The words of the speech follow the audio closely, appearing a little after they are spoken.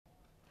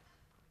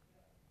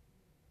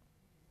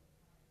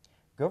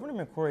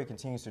Governor McCrory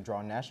continues to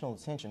draw national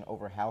attention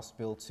over House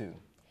Bill 2.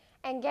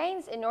 And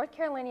gains in North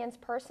Carolinians'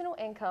 personal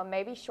income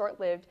may be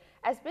short-lived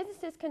as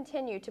businesses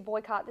continue to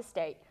boycott the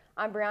state.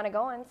 I'm Brianna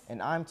Goins.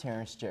 And I'm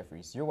Terrence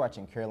Jeffries. You're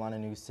watching Carolina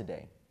News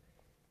Today.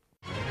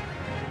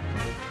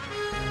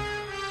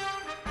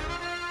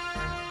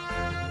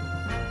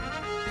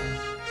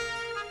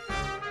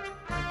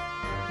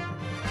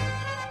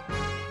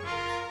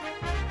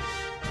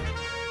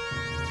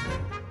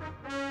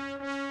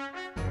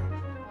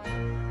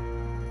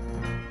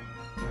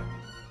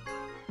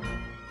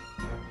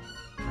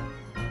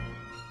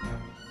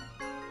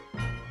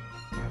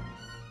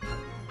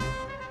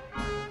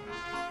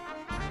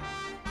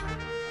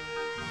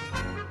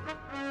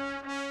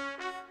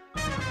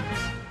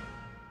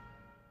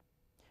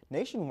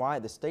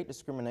 Nationwide, the state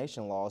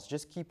discrimination laws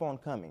just keep on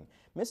coming.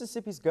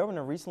 Mississippi's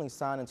governor recently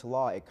signed into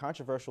law a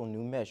controversial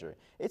new measure.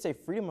 It's a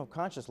freedom of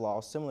conscience law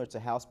similar to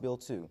House Bill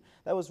 2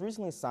 that was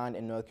recently signed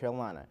in North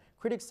Carolina.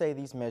 Critics say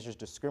these measures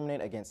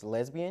discriminate against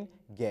lesbian,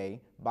 gay,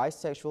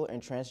 bisexual,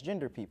 and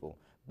transgender people.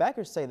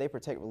 Backers say they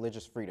protect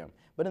religious freedom.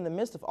 But in the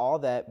midst of all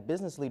that,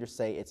 business leaders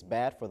say it's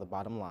bad for the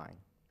bottom line.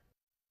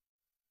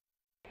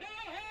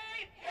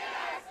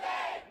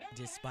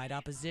 Despite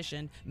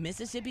opposition,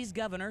 Mississippi's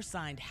governor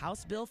signed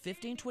House Bill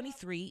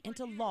 1523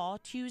 into law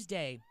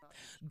Tuesday.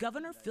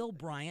 Governor Phil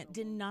Bryant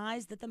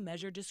denies that the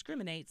measure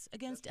discriminates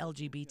against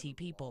LGBT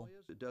people.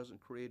 It doesn't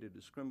create a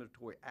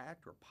discriminatory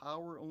act or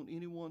power on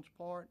anyone's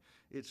part.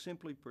 It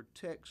simply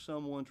protects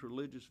someone's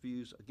religious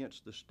views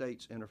against the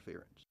state's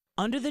interference.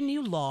 Under the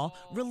new law,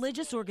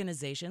 religious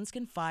organizations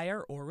can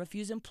fire or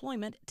refuse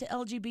employment to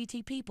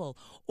LGBT people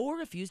or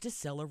refuse to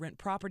sell or rent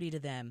property to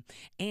them,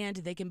 and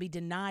they can be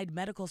denied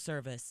medical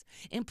service.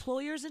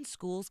 Employers and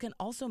schools can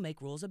also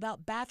make rules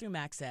about bathroom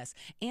access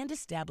and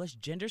establish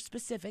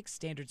gender-specific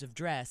standards of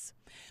dress.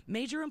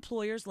 Major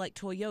employers like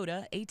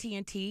Toyota,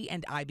 AT&T,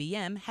 and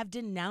IBM have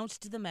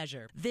denounced the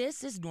measure.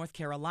 This as North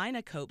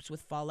Carolina copes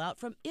with fallout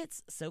from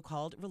its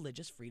so-called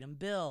religious freedom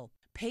bill.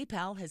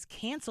 PayPal has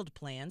canceled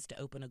plans to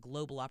open a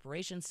global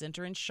operations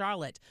center in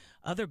Charlotte.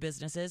 Other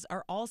businesses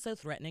are also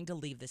threatening to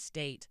leave the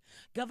state.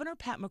 Governor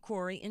Pat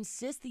McCrory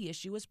insists the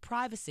issue is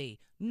privacy,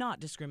 not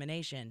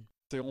discrimination.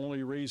 The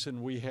only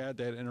reason we had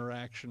that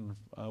interaction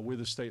with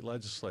the state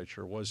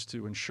legislature was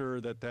to ensure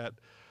that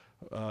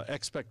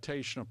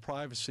expectation of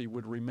privacy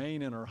would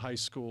remain in our high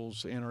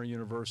schools, in our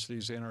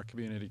universities, and our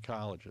community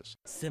colleges.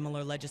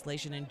 Similar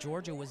legislation in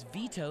Georgia was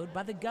vetoed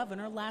by the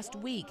governor last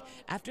week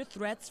after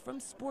threats from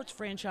sports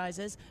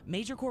franchises,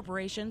 major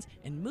corporations,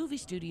 and movie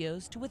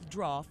studios to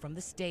withdraw from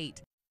the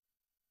state.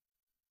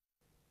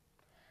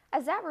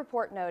 As that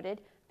report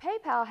noted,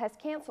 PayPal has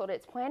canceled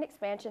its planned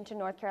expansion to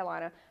North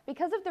Carolina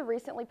because of the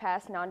recently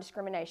passed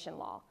non-discrimination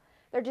law.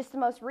 They're just the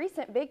most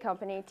recent big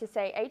company to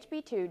say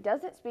HB 2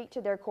 doesn't speak to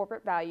their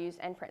corporate values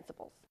and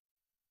principles.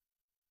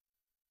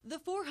 The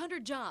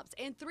 400 jobs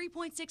and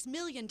 $3.6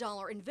 million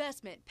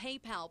investment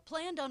PayPal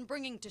planned on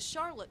bringing to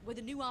Charlotte with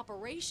a new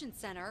operations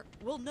center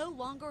will no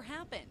longer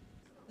happen.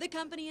 The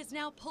company is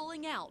now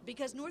pulling out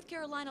because North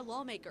Carolina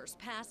lawmakers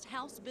passed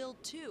House Bill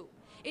 2.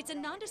 It's a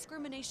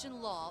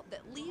non-discrimination law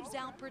that leaves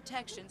out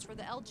protections for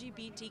the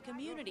LGBT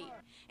community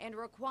and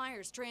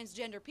requires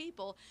transgender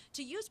people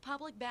to use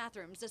public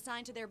bathrooms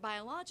assigned to their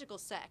biological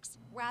sex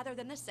rather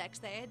than the sex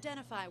they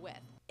identify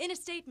with. In a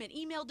statement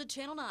emailed to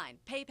Channel 9,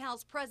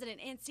 PayPal's president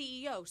and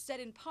CEO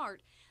said in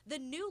part, the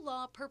new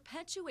law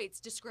perpetuates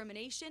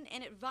discrimination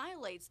and it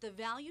violates the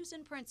values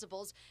and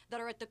principles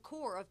that are at the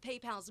core of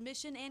PayPal's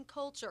mission and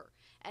culture.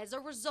 As a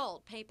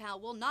result,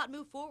 PayPal will not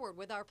move forward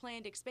with our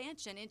planned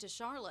expansion into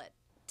Charlotte.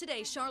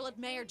 Today, Charlotte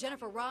Mayor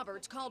Jennifer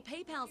Roberts called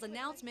PayPal's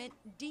announcement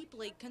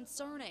deeply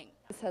concerning.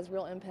 This has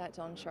real impact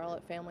on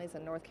Charlotte families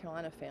and North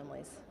Carolina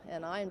families,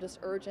 and I am just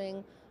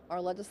urging our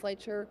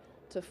legislature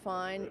to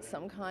find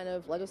some kind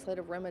of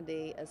legislative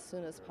remedy as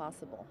soon as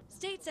possible.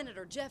 State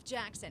Senator Jeff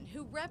Jackson,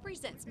 who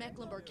represents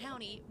Mecklenburg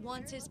County,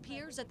 wants his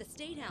peers at the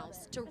State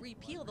House to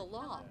repeal the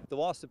law. The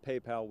loss of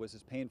PayPal was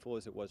as painful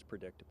as it was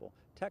predictable.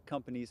 Tech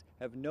companies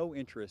have no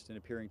interest in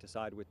appearing to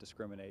side with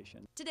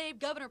discrimination. Today,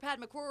 Governor Pat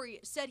McCrory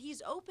said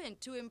he's open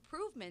to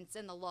improvements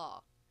in the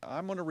law.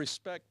 I'm going to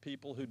respect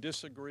people who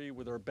disagree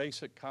with our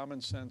basic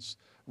common sense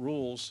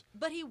rules.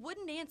 But he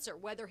wouldn't answer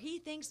whether he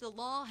thinks the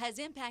law has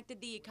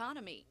impacted the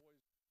economy.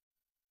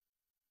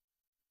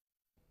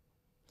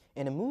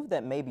 In a move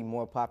that may be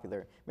more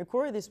popular,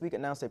 McCrory this week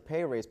announced a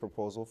pay raise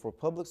proposal for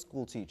public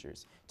school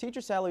teachers.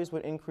 Teacher salaries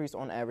would increase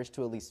on average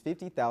to at least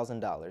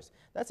 $50,000.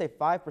 That's a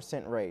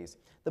 5% raise.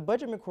 The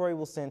budget McCrory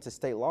will send to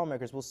state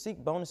lawmakers will seek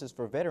bonuses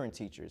for veteran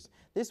teachers.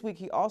 This week,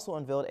 he also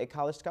unveiled a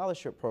college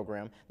scholarship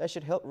program that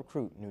should help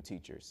recruit new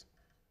teachers.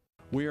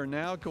 We are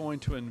now going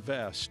to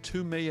invest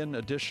 $2 million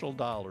additional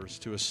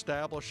to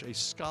establish a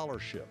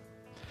scholarship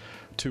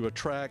to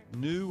attract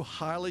new,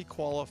 highly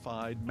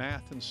qualified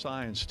math and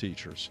science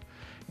teachers.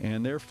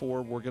 And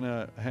therefore, we're going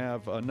to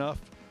have enough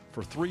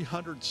for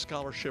 300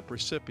 scholarship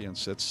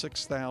recipients. That's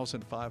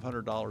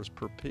 $6,500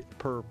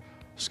 per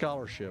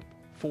scholarship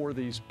for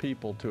these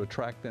people to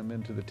attract them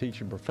into the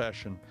teaching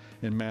profession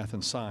in math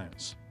and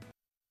science.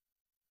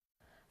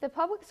 The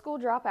public school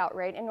dropout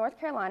rate in North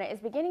Carolina is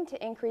beginning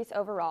to increase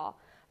overall,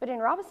 but in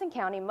Robeson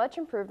County, much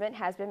improvement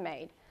has been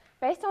made.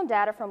 Based on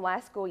data from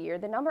last school year,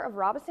 the number of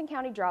Robeson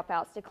County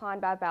dropouts declined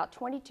by about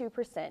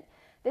 22%.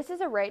 This is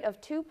a rate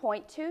of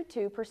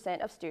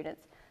 2.22% of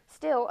students.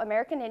 Still,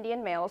 American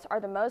Indian males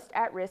are the most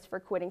at risk for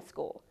quitting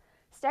school.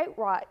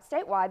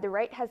 Statewide, the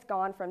rate has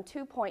gone from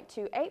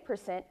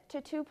 2.28%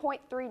 to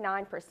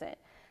 2.39%.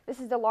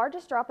 This is the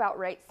largest dropout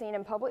rate seen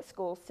in public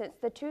schools since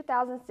the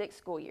 2006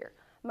 school year.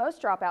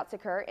 Most dropouts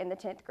occur in the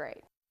 10th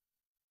grade.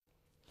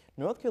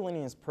 North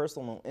Carolinians'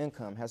 personal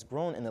income has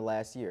grown in the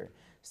last year,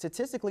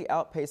 statistically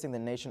outpacing the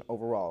nation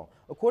overall.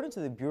 According to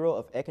the Bureau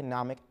of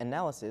Economic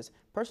Analysis,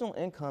 personal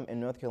income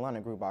in North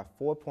Carolina grew by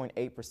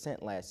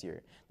 4.8% last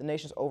year. The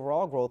nation's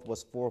overall growth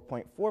was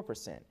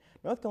 4.4%.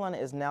 North Carolina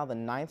is now the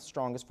 9th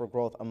strongest for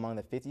growth among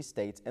the 50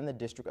 states and the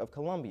District of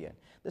Columbia.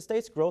 The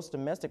state's gross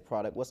domestic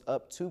product was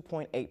up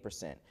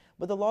 2.8%,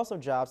 but the loss of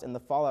jobs and the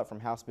fallout from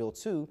House Bill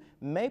 2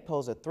 may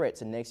pose a threat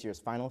to next year's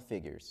final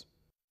figures.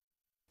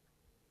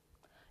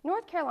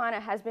 North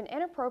Carolina has been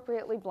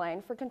inappropriately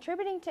blamed for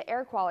contributing to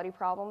air quality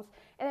problems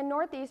in the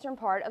northeastern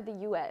part of the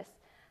U.S.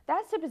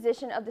 That's the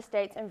position of the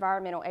state's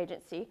environmental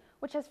agency,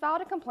 which has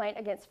filed a complaint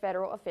against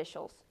federal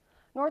officials.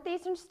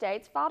 Northeastern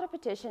states filed a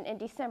petition in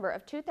December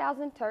of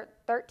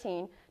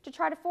 2013 to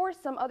try to force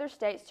some other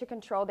states to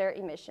control their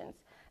emissions.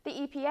 The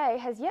EPA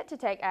has yet to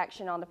take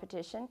action on the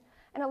petition,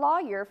 and a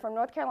lawyer from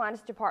North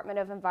Carolina's Department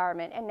of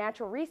Environment and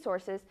Natural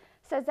Resources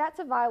says that's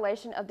a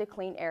violation of the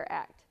Clean Air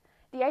Act.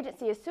 The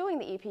agency is suing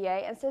the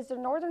EPA and says the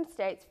northern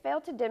states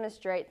failed to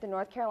demonstrate the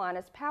North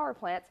Carolina's power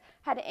plants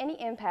had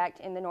any impact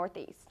in the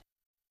Northeast.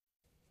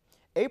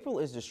 April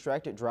is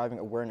Distracted Driving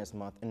Awareness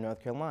Month in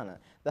North Carolina.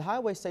 The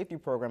Highway Safety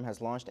Program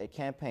has launched a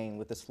campaign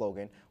with the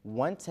slogan,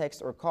 "One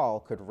text or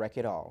call could wreck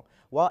it all."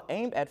 While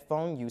aimed at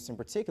phone use in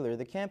particular,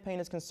 the campaign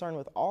is concerned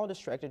with all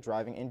distracted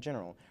driving in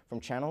general, from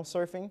channel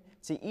surfing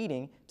to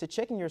eating to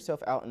checking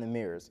yourself out in the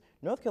mirrors.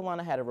 North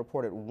Carolina had a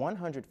reported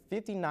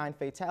 159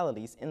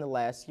 fatalities in the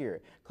last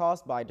year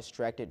caused by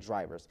distracted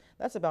drivers.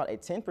 That's about a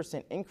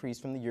 10% increase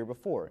from the year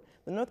before.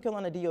 The North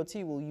Carolina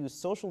DOT will use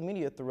social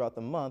media throughout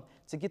the month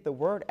to get the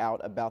word out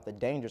about the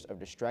dangers of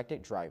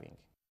distracted driving.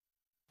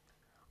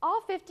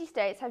 All 50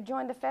 states have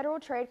joined the Federal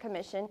Trade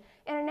Commission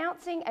in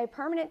announcing a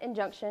permanent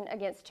injunction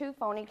against 2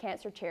 phony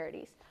cancer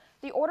charities.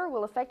 The order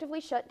will effectively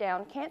shut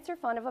down Cancer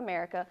Fund of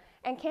America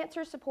and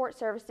Cancer Support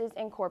Services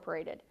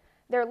Incorporated.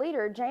 Their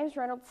leader, James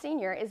Reynolds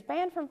Sr., is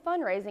banned from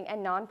fundraising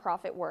and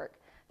nonprofit work.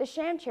 The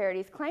sham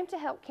charities claimed to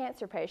help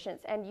cancer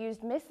patients and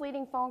used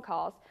misleading phone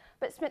calls,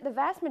 but spent the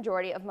vast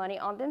majority of money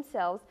on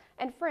themselves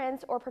and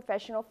friends or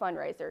professional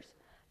fundraisers.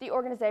 The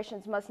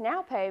organizations must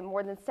now pay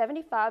more than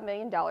 $75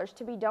 million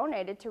to be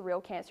donated to real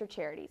cancer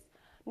charities.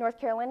 North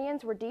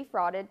Carolinians were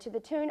defrauded to the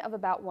tune of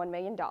about $1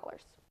 million.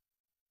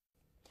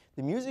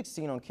 The music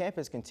scene on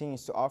campus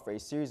continues to offer a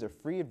series of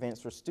free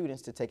events for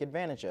students to take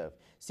advantage of.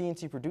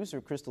 CNT producer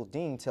Crystal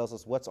Dean tells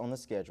us what's on the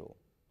schedule.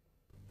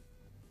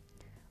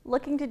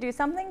 Looking to do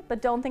something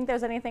but don't think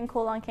there's anything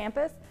cool on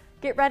campus?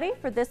 Get ready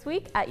for this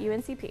week at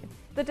UNCP.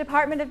 The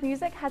Department of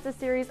Music has a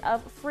series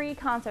of free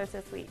concerts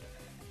this week.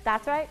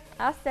 That's right,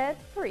 I said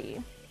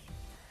free.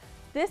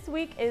 This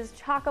week is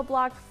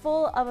chock-a-block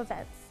full of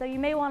events, so you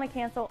may want to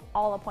cancel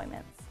all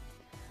appointments.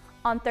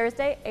 On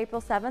Thursday,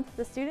 April 7th,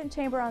 the Student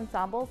Chamber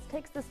Ensembles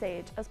takes the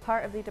stage as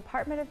part of the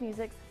Department of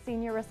Music's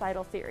Senior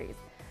Recital Series.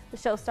 The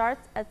show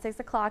starts at 6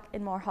 o'clock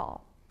in Moore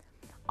Hall.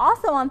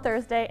 Also on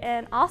Thursday,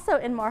 and also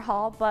in Moore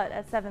Hall, but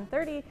at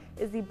 7:30,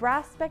 is the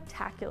Brass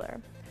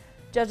Spectacular.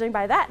 Judging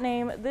by that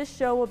name, this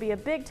show will be a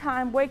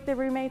big-time wake the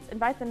roommates,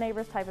 invite the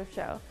neighbors type of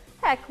show.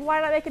 Heck, why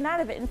not make a night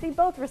of it and see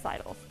both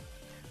recitals?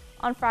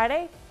 On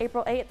Friday,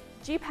 April 8th,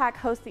 GPAC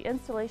hosts the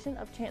installation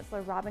of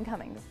Chancellor Robin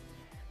Cummings.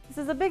 This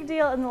is a big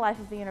deal in the life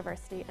of the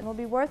university and will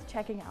be worth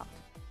checking out.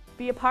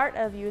 Be a part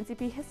of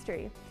UNCP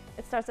history.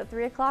 It starts at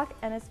 3 o'clock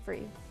and is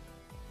free.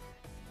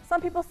 Some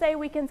people say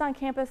weekends on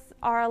campus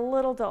are a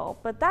little dull,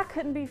 but that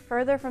couldn't be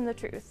further from the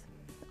truth.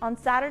 On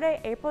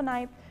Saturday, April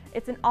 9th,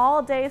 it's an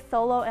all-day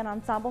solo and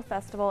ensemble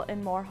festival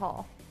in Moore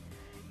Hall.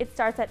 It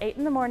starts at 8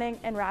 in the morning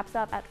and wraps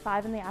up at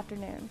 5 in the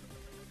afternoon.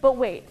 But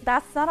wait,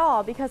 that's not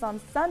all, because on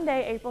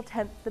Sunday, April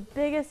 10th, the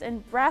biggest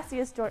and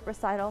brassiest joint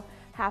recital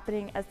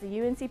happening as the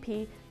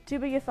UNCP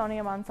Tuba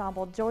Euphonium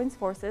Ensemble joins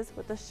forces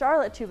with the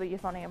Charlotte Tuba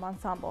Euphonium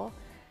Ensemble.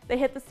 They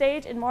hit the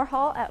stage in Moore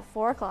Hall at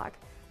 4 o'clock.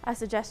 I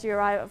suggest you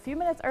arrive a few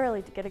minutes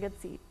early to get a good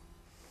seat.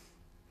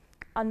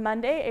 On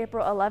Monday,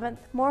 April 11th,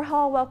 Moore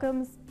Hall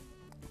welcomes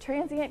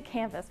Transient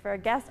Canvas for a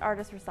guest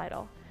artist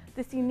recital.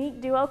 This unique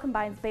duo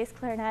combines bass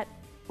clarinet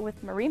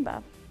with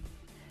marimba.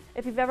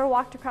 If you've ever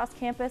walked across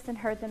campus and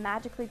heard the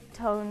magically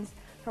tones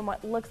from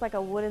what looks like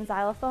a wooden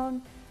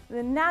xylophone,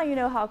 then now you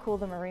know how cool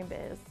the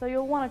marimba is, so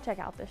you'll want to check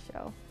out this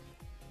show.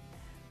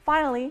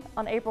 Finally,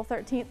 on April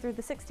 13th through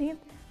the 16th,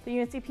 the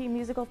UNCP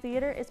Musical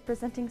Theater is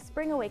presenting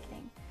Spring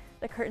Awakening.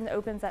 The curtain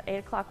opens at 8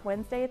 o'clock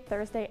Wednesday,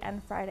 Thursday,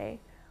 and Friday.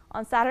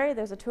 On Saturday,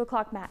 there's a 2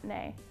 o'clock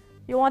matinee.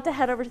 You'll want to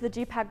head over to the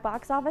GPAC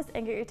box office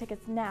and get your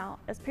tickets now,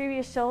 as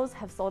previous shows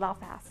have sold out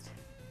fast.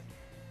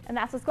 And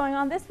that's what's going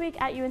on this week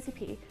at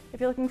UNCP. If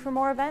you're looking for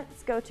more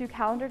events, go to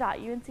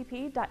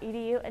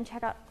calendar.uncp.edu and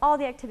check out all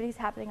the activities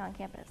happening on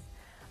campus.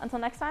 Until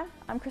next time,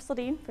 I'm Crystal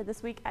Dean for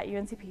This Week at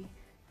UNCP.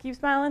 Keep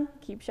smiling,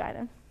 keep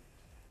shining.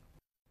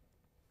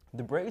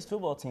 The Braves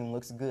football team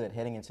looks good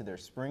heading into their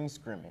spring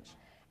scrimmage.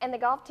 And the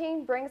golf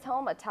team brings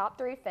home a top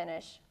 3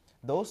 finish.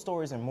 Those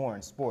stories and more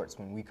in sports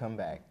when we come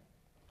back.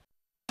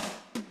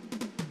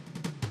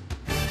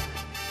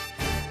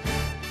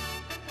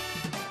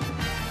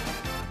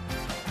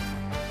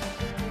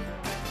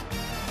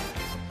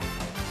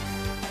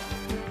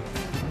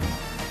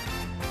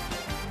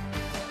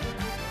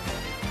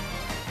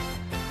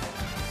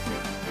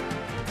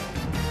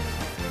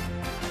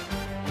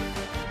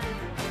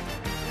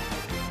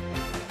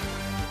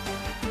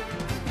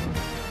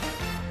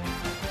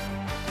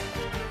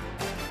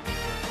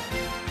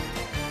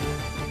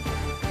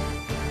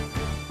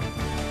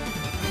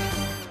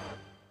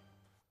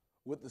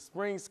 With the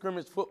spring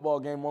scrimmage football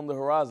game on the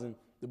horizon,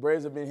 the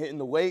Braves have been hitting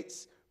the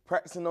weights,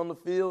 practicing on the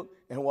field,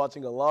 and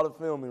watching a lot of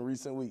film in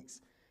recent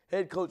weeks.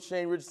 Head coach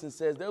Shane Richardson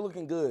says they're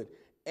looking good,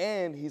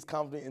 and he's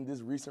confident in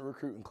this recent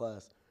recruiting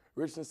class.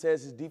 Richardson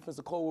says his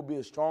defensive core will be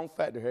a strong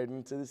factor heading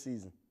into the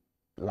season.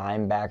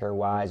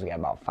 Linebacker-wise, we got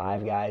about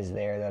 5 guys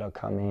there that'll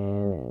come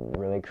in and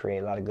really create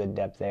a lot of good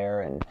depth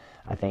there. And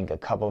I think a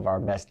couple of our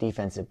best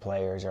defensive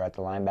players are at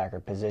the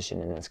linebacker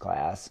position in this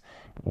class,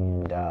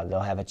 and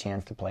they'll have a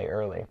chance to play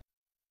early.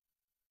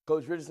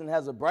 Coach Richardson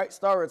has a bright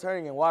star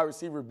returning in wide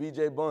receiver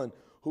B.J. Bunn,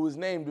 who was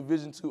named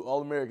Division II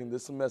All-American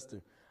this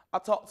semester. I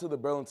talked to the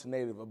Burlington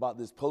native about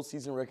this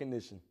postseason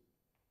recognition.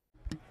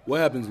 What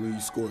happens when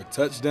you score a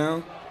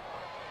touchdown?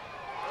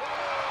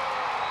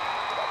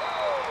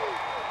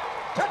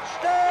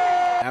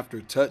 Touchdown!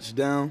 After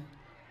touchdown.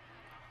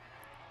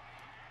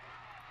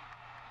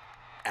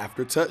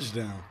 After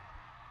touchdown.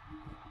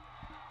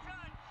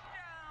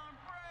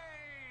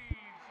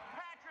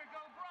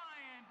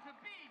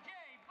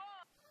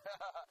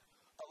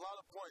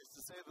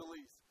 To say the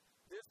least.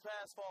 This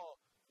past fall,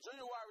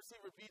 junior wide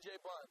receiver B.J.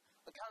 Bunn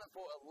accounted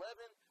for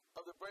 11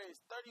 of the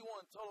Braves'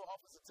 31 total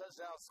offensive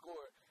touchdowns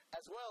scored,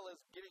 as well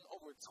as getting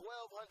over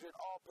 1,200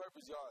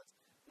 all-purpose yards,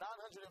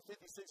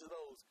 956 of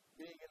those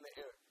being in the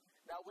air.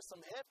 Now, with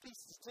some hefty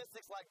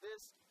statistics like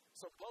this,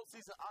 some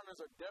postseason honors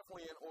are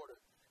definitely in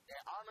order, and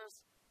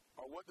honors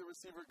are what the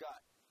receiver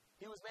got.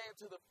 He was named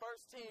to the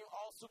first team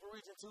All-Super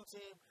Region 2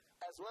 team,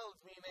 as well as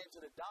being named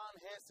to the Don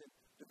Hanson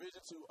Division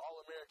II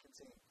All-American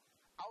team.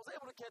 I was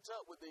able to catch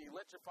up with the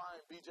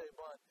electrifying B.J.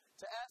 Bunn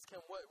to ask him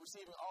what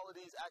receiving all of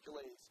these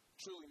accolades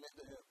truly meant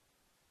to him.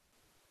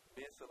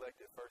 Being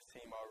selected first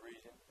team all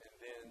region and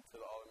then to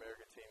the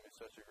All-American team is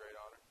such a great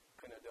honor.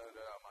 Couldn't have done it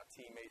without my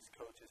teammates,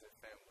 coaches, and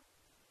family.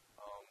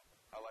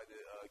 I like to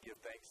give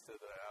thanks to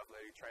the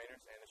athletic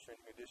trainers and the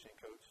strength and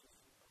conditioning coaches,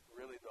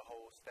 really the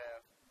whole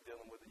staff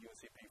dealing with the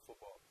UNCP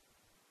football.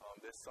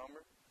 This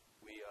summer,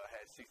 we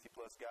had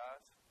 60-plus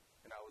guys,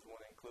 and I was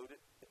one included.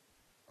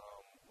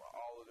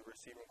 All of the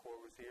receiving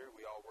corps was here.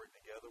 We all worked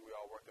together. We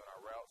all worked on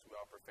our routes. We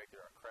all perfected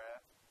our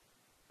craft.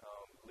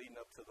 Leading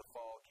up to the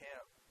fall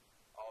camp,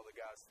 all the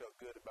guys felt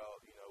good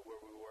about,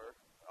 where we were.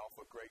 Off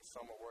of great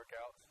summer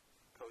workouts.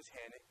 Coach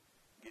Hannick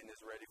getting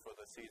us ready for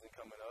the season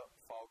coming up.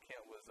 Fall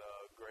camp was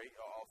great.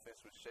 Our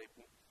offense was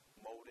shaping,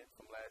 molding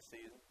from last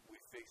season. We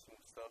fixed some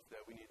stuff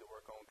that we need to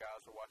work on.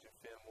 Guys were watching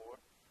film more.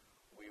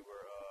 We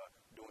were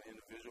doing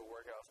individual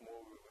workouts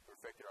more. We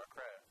perfected our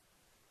craft.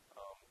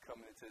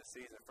 Coming into the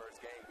season,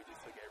 first game, we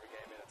just took every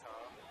game at a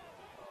time.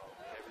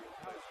 Everyone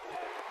plays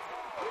good.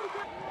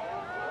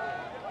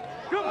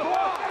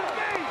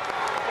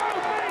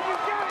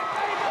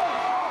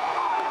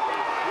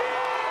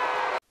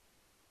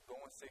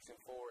 Going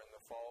 6-4 in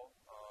the fall,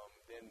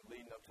 then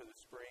leading up to the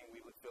spring,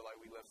 we feel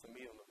like we left some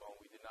meat on the bone.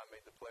 We did not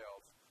make the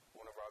playoffs.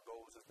 One of our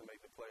goals is to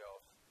make the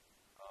playoffs.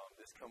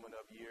 This coming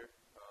up year,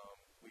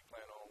 we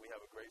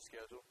have a great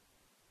schedule.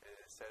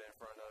 It's set in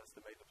front of us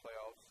to make the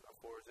playoffs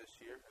for us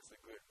this year. It's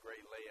a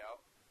great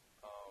layout,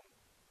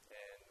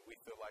 and we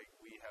feel like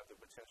we have the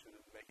potential to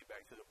make it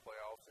back to the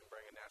playoffs and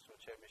bring a national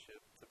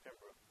championship to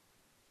Pembroke.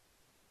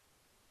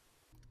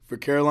 For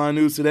Carolina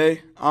News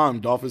Today,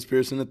 I'm Dolphus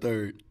Pearson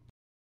III.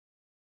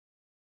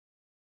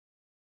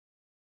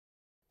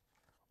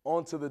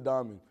 On to the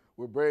Diamond,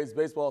 where Braves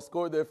baseball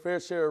scored their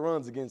fair share of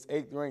runs against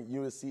 8th-ranked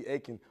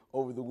UNC-Aiken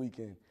over the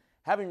weekend.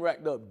 Having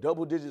racked up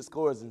double-digit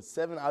scores in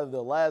 7 out of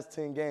their last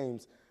 10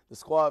 games, the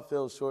squad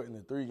fell short in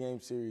the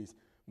 3-game series.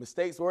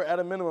 Mistakes were at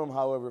a minimum,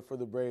 however, for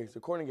the Braves,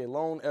 recording a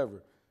lone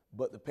ever.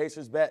 But the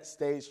Pacers' bat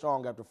stayed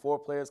strong after 4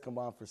 players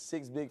combined for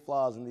 6 big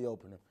flies in the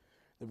opener.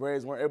 The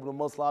Braves weren't able to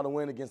muscle out a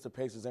win against the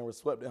Pacers and were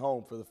swept at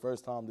home for the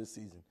first time this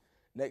season.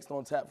 Next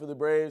on tap for the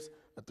Braves,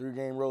 a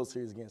 3-game road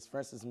series against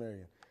Francis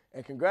Marion.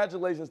 And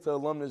congratulations to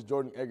alumnus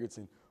Jordan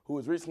Egerton, who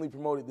was recently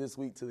promoted this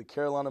week to the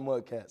Carolina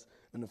Mudcats,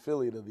 an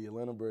affiliate of the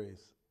Atlanta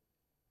Braves.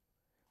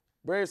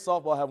 Braves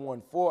softball have won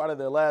 4 out of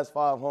their last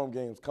 5 home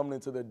games coming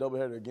into their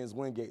doubleheader against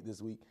Wingate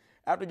this week.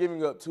 After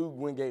giving up 2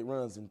 Wingate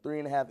runs in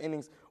 3.5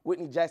 innings,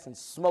 Whitney Jackson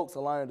smokes a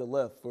liner to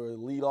left for a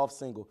leadoff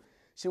single.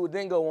 She would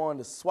then go on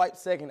to swipe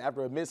second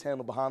after a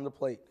mishandle behind the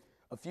plate.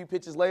 A few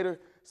pitches later,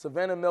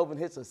 Savannah Melvin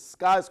hits a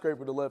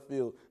skyscraper to left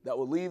field that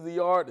would leave the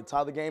yard to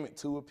tie the game at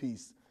 2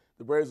 apiece.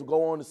 The Braves will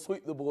go on to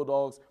sweep the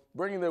Bulldogs,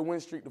 bringing their win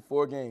streak to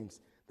 4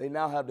 games. They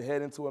now have to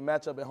head into a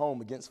matchup at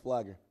home against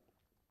Flagler.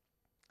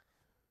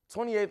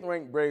 28th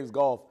ranked Braves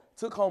Golf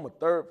took home a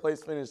 3rd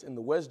place finish in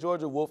the West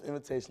Georgia Wolf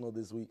Invitational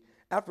this week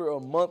after a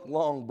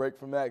month-long break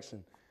from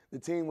action. The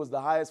team was the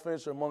highest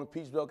finisher among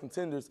Peach Belt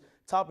contenders,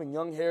 topping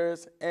Young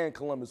Harris and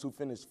Columbus, who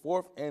finished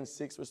 4th and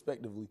 6th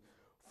respectively.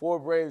 4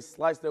 Braves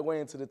sliced their way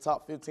into the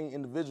top 15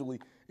 individually,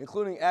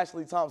 including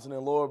Ashley Thompson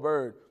and Laura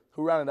Bird,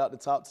 who rounded out the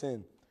top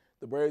 10.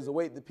 The Braves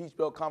await the Peach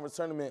Belt Conference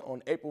Tournament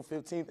on April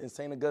 15th in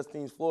St.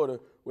 Augustine's, Florida,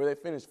 where they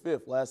finished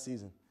 5th last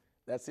season.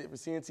 That's it for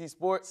CNT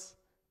Sports.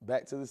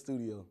 Back to the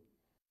studio.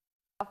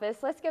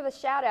 Let's give a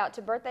shout out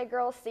to birthday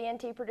girl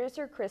CNT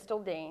producer Crystal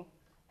Dean.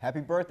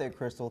 Happy birthday,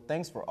 Crystal.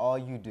 Thanks for all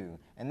you do.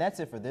 And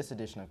that's it for this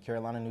edition of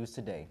Carolina News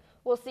Today.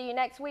 We'll see you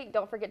next week.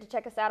 Don't forget to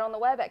check us out on the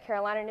web at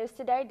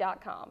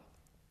carolinanewstoday.com.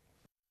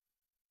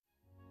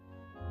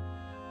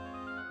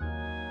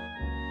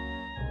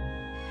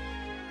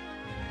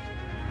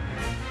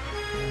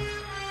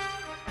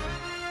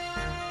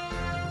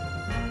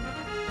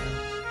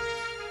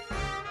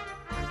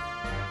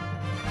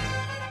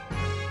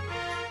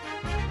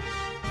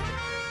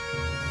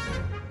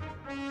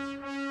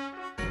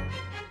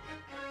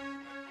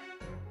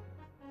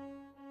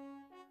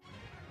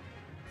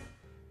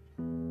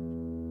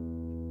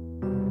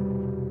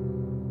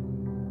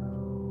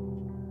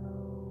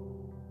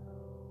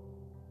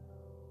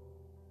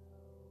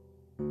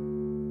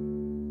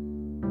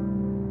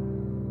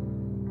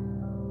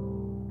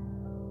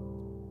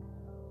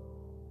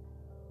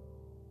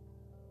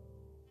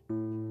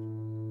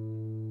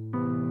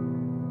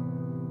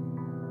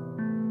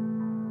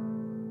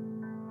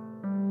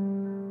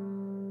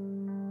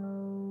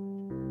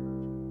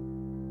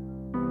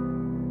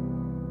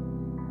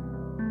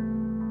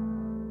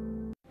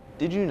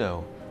 Did you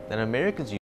know that Americans